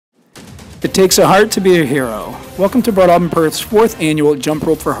It takes a heart to be a hero. Welcome to Broadalbin-Perth's 4th annual Jump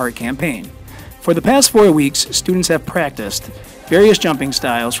Rope for Heart campaign. For the past 4 weeks, students have practiced various jumping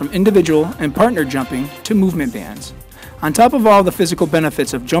styles from individual and partner jumping to movement bands. On top of all the physical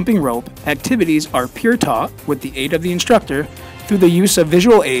benefits of jumping rope, activities are peer taught with the aid of the instructor through the use of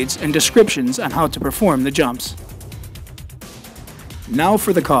visual aids and descriptions on how to perform the jumps. Now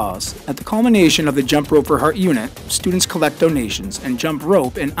for the cause. At the culmination of the Jump Rope for Heart unit, students collect donations and jump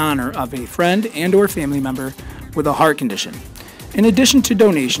rope in honor of a friend and/or family member with a heart condition. In addition to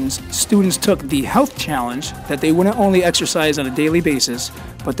donations, students took the health challenge that they wouldn't only exercise on a daily basis,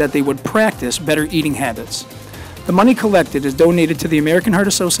 but that they would practice better eating habits. The money collected is donated to the American Heart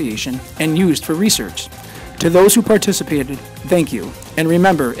Association and used for research. To those who participated, thank you. And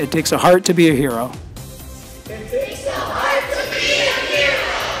remember, it takes a heart to be a hero.